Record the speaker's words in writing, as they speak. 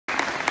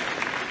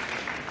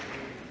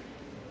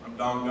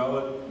Don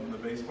Gullett. I'm the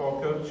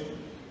baseball coach.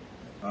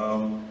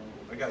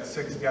 I got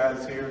 6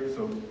 guys here,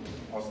 so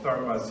I'll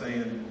start by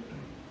saying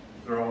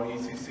they're all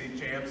ECC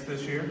champs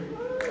this year.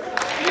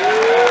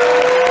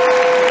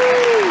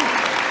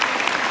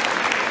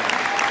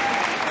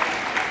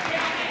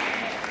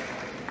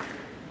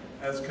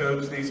 As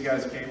coach, these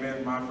guys came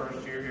in my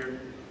first year here.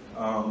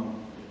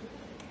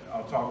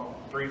 I'll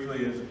talk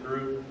briefly as a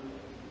group.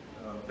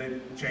 They've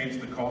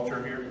changed the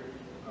culture here.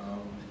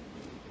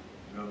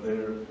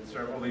 There are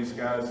several of these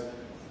guys.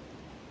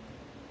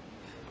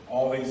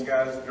 All these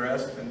guys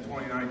dressed in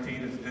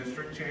 2019 as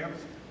district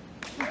champs.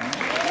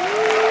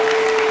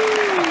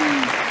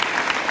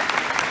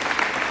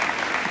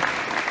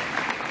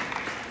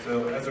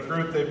 So as a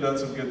group, they've done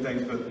some good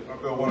things, but I'll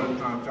go one at a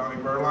time.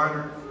 Johnny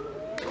Berliner.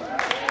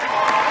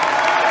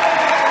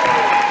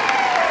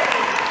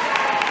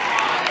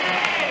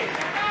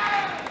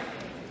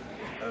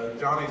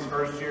 Johnny's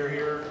first year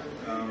here,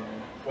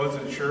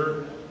 wasn't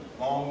sure.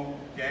 Long,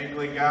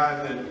 gangly guy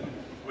that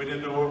we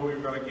didn't know what we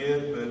were going to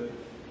get, but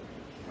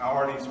how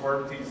hard he's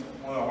worked. He's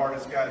one of the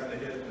hardest guys to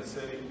hit in the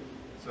city.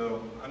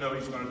 So I know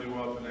he's going to do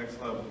well at the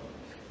next level.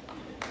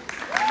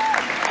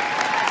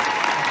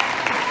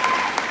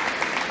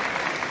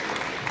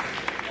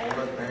 I want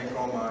to thank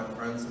all my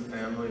friends and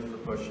family for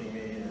pushing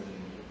me and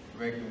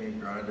making me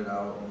grind it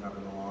out and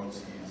having the long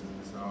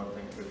seasons. And I want to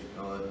thank Coach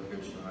Gullett and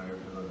Coach Schneider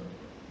for the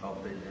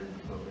help they did to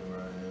put me where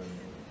I am.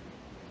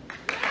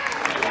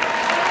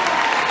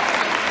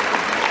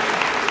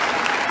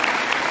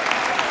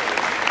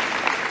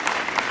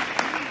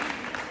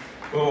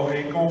 Will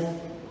Hinkle.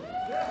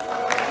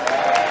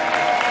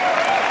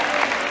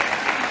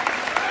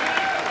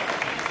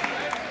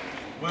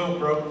 Will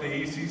broke the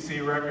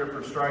ECC record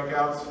for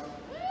strikeouts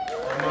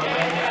on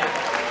Monday.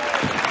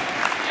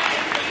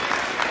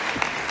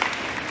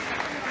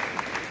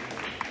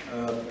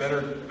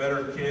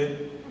 Better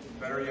kid,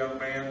 better young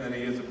man than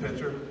he is a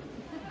pitcher.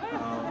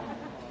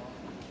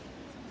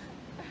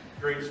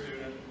 Great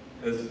student,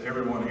 as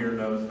everyone here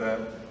knows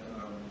that.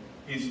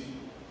 He's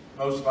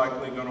most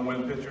likely going to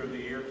win Pitcher of the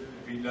Year.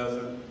 If he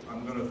doesn't,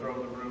 I'm going to throw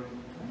the room.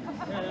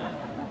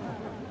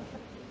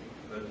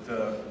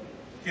 But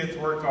kids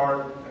worked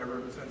hard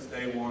ever since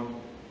day one.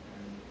 And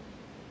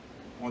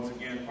once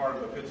again, part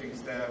of the pitching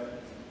staff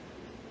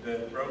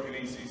that broke an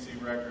ECC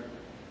record.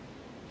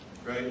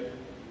 Right?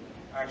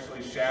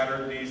 Actually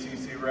shattered the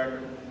ECC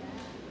record.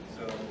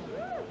 So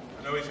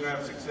I know he's going to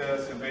have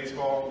success in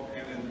baseball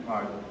and in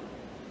life.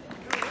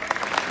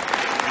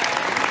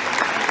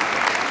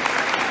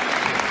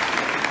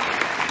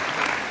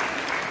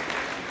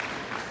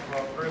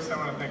 Well, first I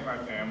want to thank my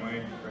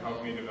family for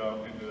helping me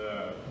develop into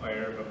the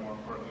player, but more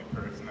importantly,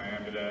 person I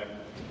am today.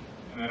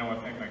 And then I want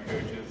to thank my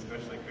coaches,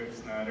 especially Coach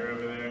Snyder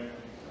over there.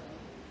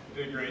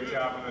 They did a great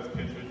job with us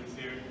pitchers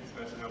this year,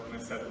 especially helping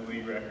us set the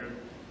league record.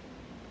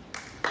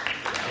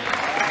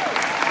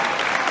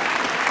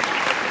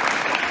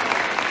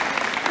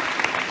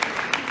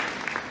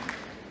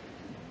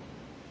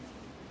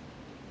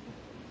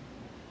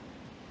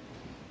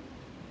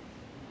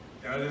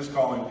 Can I just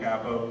call him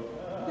Capo?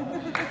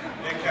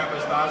 Nick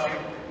Capostacci.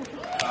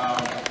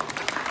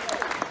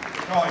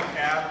 We call him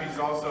Cap. He's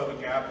also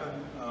the captain.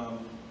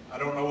 I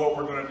don't know what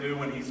we're going to do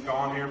when he's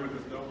gone here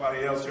because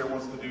nobody else here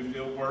wants to do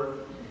field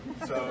work.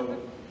 So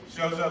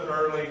shows up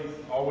early,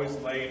 always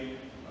late.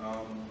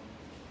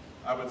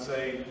 I would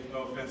say,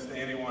 no offense to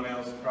anyone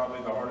else,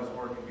 probably the hardest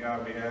working guy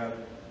we have,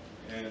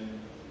 and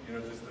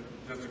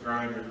just a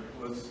grinder.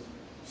 Was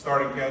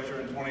starting catcher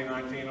in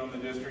 2019 on the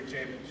district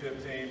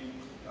championship team.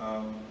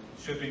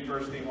 Should be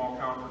first team all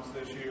conference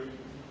this year,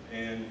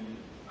 and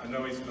I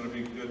know he's going to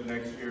be good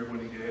next year when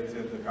he heads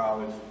into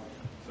college.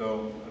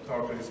 So I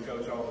talk to his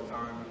coach all the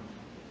time, and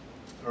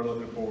they're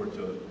looking forward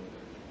to it.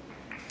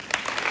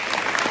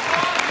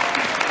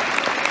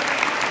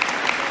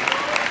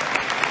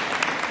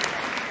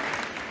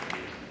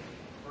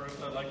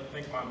 First, I'd like to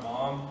thank my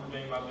mom for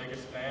being my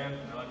biggest fan.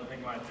 I'd like to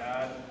thank my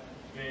dad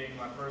for being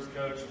my first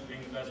coach and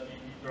being the best PE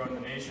thrower in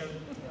the nation.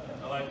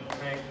 I'd like to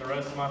thank the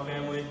rest of my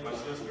family, my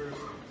sisters.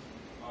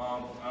 I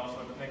also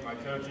like to thank my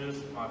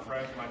coaches, my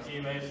friends, my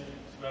teammates,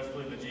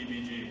 especially the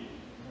GBG.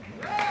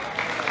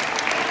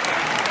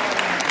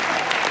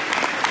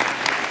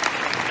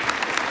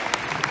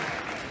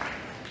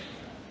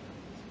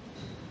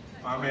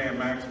 My man,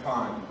 Max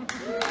Pine.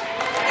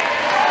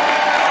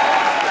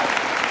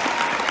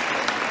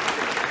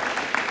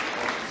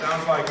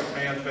 Sounds like a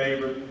fan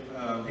favorite.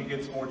 He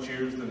gets more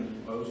cheers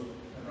than most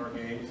in our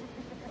games.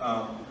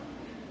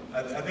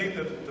 I think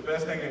the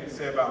best thing I can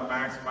say about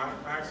Max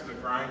is a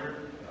grinder,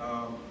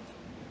 a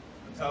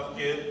tough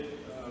kid.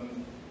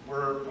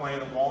 We're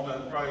playing in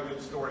Walnut, probably a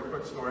good story,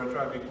 quick story. I'll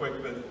try to be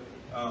quick, but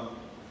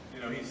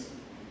his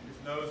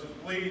nose is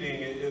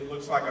bleeding. It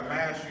looks like a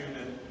MASH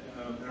unit.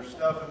 They're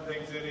stuffing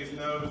things in his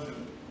nose,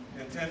 and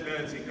in 10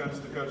 minutes he comes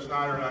to Coach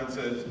Snyder and I and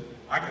says,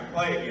 I can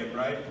play again,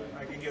 right?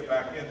 I can get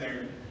back in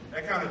there.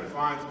 That kind of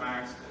defines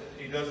Max.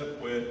 He doesn't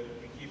quit.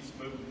 He keeps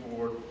moving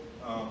forward.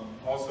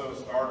 Also a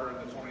starter in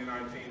the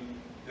 2019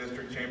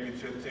 district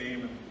championship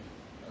team.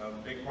 a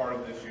big part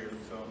of this year.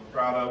 So I'm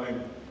proud of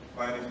him,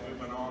 glad he's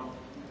moving on,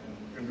 and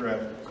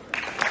congrats.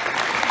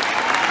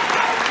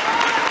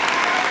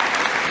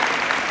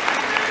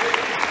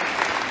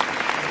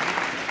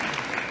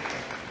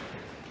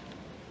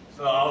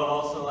 So I would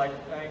also like to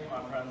thank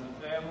my friends and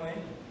family.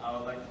 I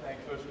would like to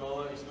thank Coach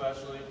Gola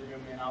especially for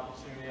giving me an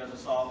opportunity as a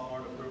sophomore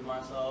to prove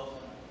myself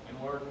and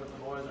work with the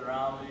boys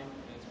around me.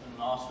 It's been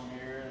an awesome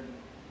year, and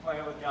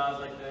playing with guys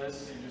like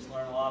this, you just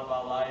learn a lot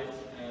about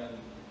life, and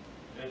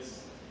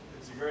it's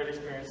a great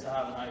experience to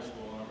have in high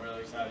school, and I'm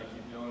really excited to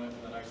keep doing it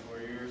for the next 4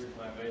 years and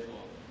playing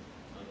baseball.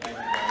 So thank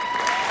you guys.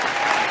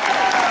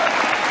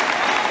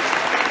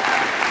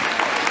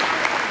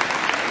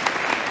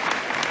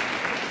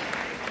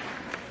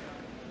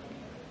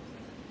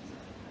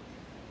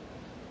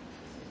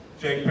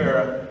 Jake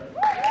Parra.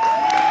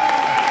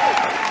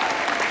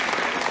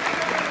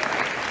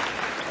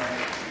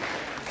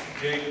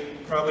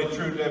 Jake, probably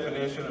true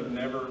definition of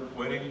never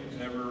quitting,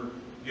 never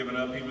giving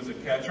up. He was a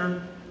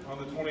catcher on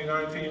the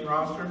 2019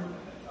 roster.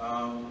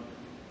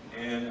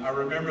 And I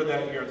remember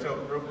that year, I'll tell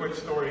a real quick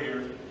story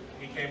here.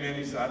 He came in,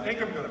 he said, I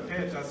think I'm going to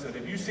pitch. I said,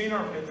 have you seen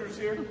our pitchers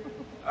here?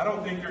 I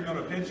don't think you're going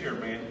to pitch here,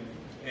 man.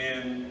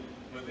 And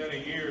within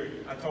a year,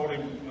 I told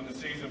him when the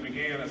season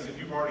began, I said,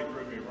 you've already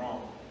proved me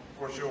wrong,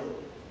 for sure.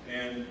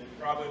 And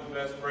probably the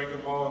best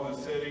breaking ball in the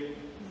city,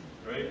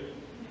 right?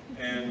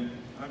 And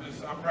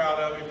I'm proud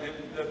of him. And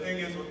the thing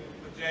is with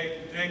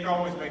Jake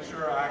always makes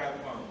sure I have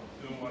fun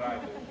doing what I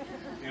do.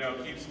 You know,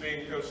 keeps me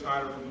and Coach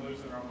Snyder from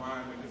losing our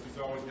mind because he's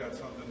always got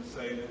something to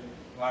say that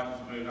life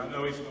is good. I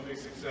know he's going to be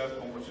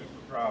successful, and we're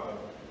super proud of him.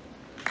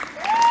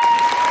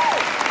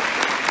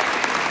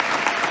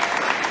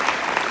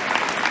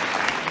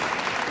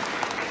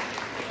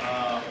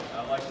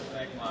 I'd like to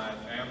thank my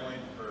family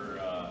for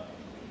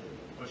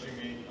pushing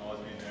me, always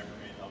being there for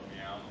me, helping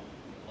me out.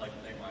 I'd like to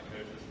thank my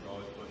coaches for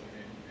always pushing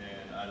me,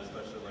 and I'd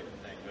especially like to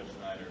thank Coach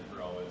Snyder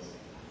for always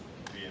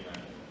being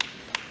there.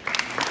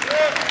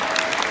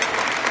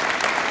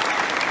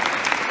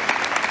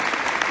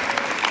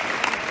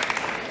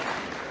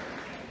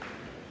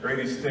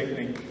 Grady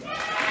Stickney.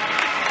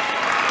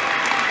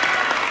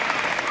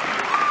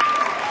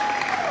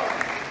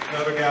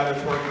 Another guy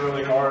that's worked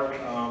really hard,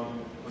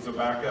 was a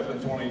backup in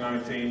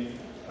 2019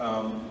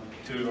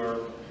 to our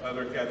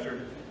other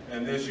catcher.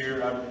 And this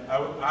year,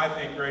 I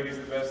think Grady's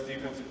the best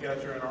defensive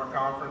catcher in our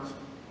conference.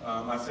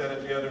 I said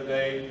it the other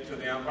day to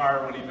the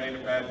umpire when he made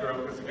a bad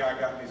throw because the guy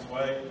got in his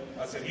way.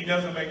 I said, he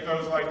doesn't make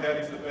throws like that.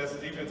 He's the best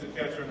defensive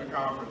catcher in the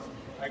conference.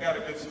 I got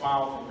a good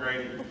smile from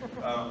Grady.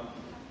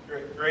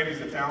 Grady's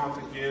a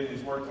talented kid.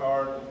 He's worked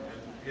hard. And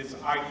his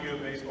IQ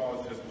in baseball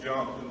has just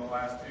jumped in the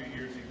last 2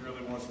 years. He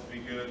really wants to be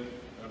good. And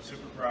I'm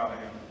super proud of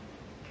him.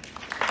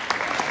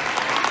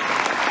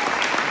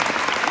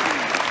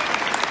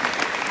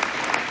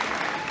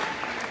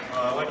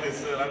 Like I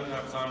said, I didn't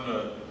have time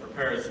to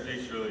prepare a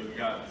speech really. We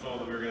got told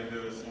that we were going to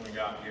do this when we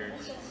got here.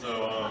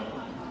 So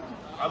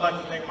I'd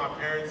like to thank my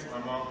parents, my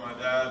mom, my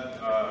dad.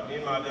 Me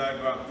and my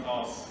dad go out and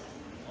toss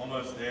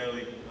almost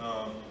daily.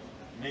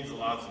 It means a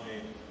lot to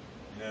me.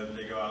 You know,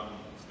 they go out and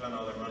spend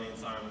all their money and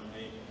time with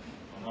me.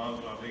 My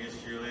mom's my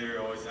biggest cheerleader,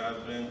 always has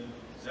been.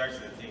 She's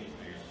actually the team's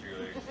biggest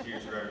cheerleader. She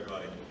cheers for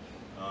everybody.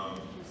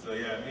 So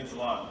yeah, it means a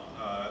lot.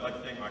 I'd like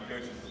to thank my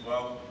coaches as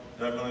well.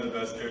 Definitely the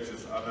best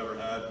coaches I've ever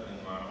had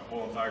in my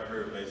whole entire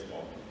career of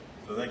baseball.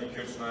 So thank you,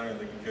 Coach Snyder, and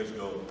thank you, Coach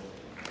Gold.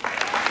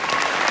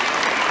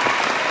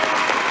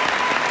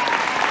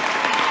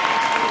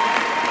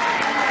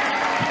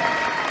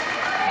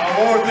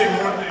 One more thing.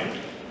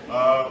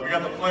 We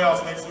got the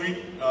playoffs next week.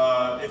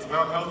 It's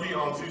Mount Healthy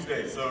on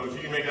Tuesday, so if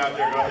you can make it out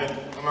there, go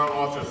ahead, come out and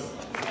watch us.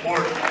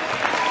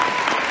 Support.